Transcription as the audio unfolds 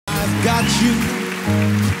I've got you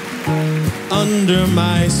under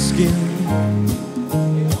my skin.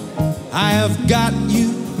 I have got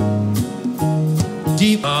you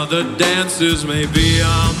deep. Other dancers may be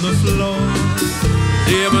on the floor,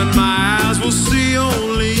 dear, but my eyes will see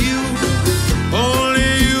only you. Only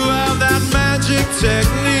you have that magic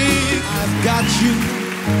technique. I've got you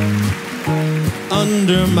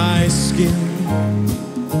under my skin.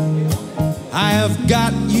 I have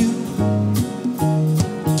got you.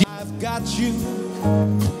 I've got you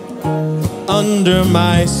under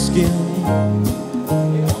my skin.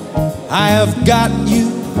 I have got you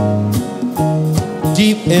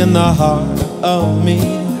deep in the heart of me.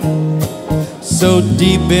 So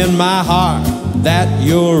deep in my heart that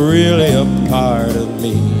you're really a part of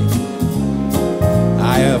me.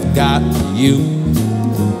 I have got you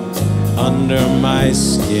under my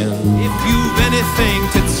skin. If you've anything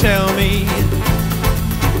to tell me,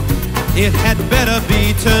 it had better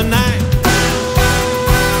be tonight,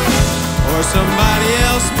 or somebody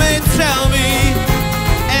else may tell me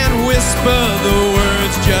and whisper the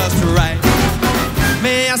words just right.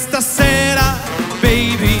 Me hasta será,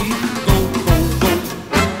 baby, go, go, go.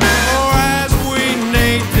 Or as we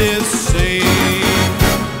natives say,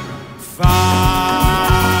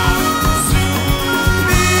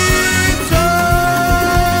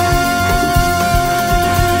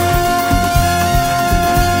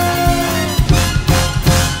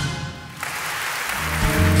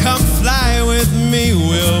 Come fly with me,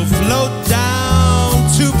 we'll float down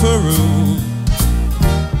to Peru.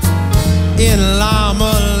 In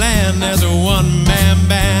Llama Land there's a one-man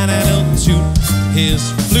band and he'll toot his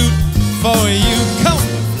flute for you. Come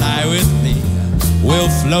fly with me, we'll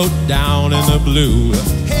float down in the blue.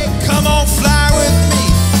 Hey, come on, fly with me,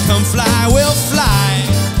 come fly, we'll fly.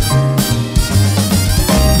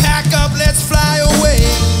 Pack up, let's fly away.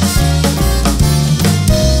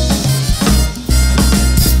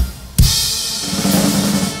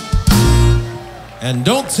 And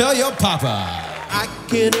don't tell your papa. I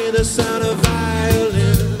can hear the sound of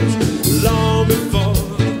violins long before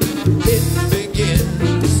it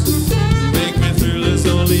begins. Make me thrill as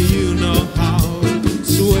only you know how.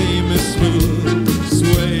 Sway me smooth,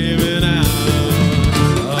 sway me now.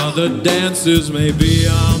 Other dancers may be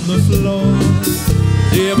on the floor,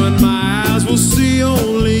 dear, but my eyes will see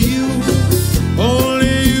only you.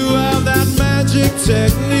 Only you have that magic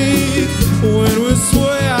technique. When we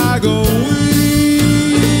sway, I go weak.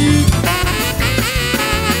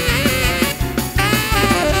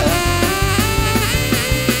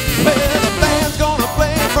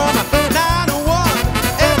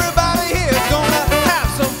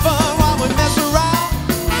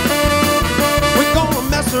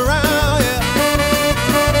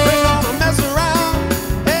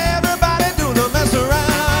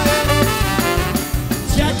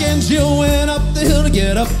 Jill went up the hill to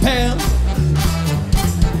get a pail.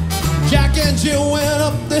 Jack and Jill went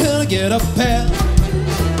up the hill to get a pail.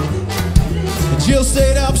 Jill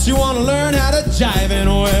stayed up, she wanna learn how to jive in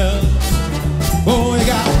well. Oh, you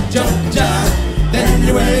gotta jump jive, then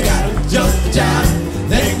you really gotta jump jive,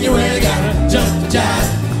 then you really gotta jump jive,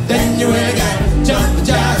 then you really gotta jump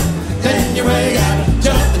jive, then you really gotta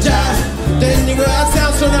jump jive, then you really. That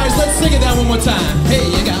sounds so nice. Let's sing it that one more time. Hey,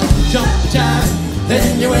 you gotta jump jive.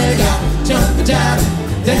 Then you really got jump a jive.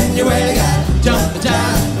 Then you really got jump a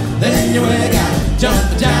jive. Then you really got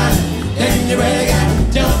jump a jive. Then you really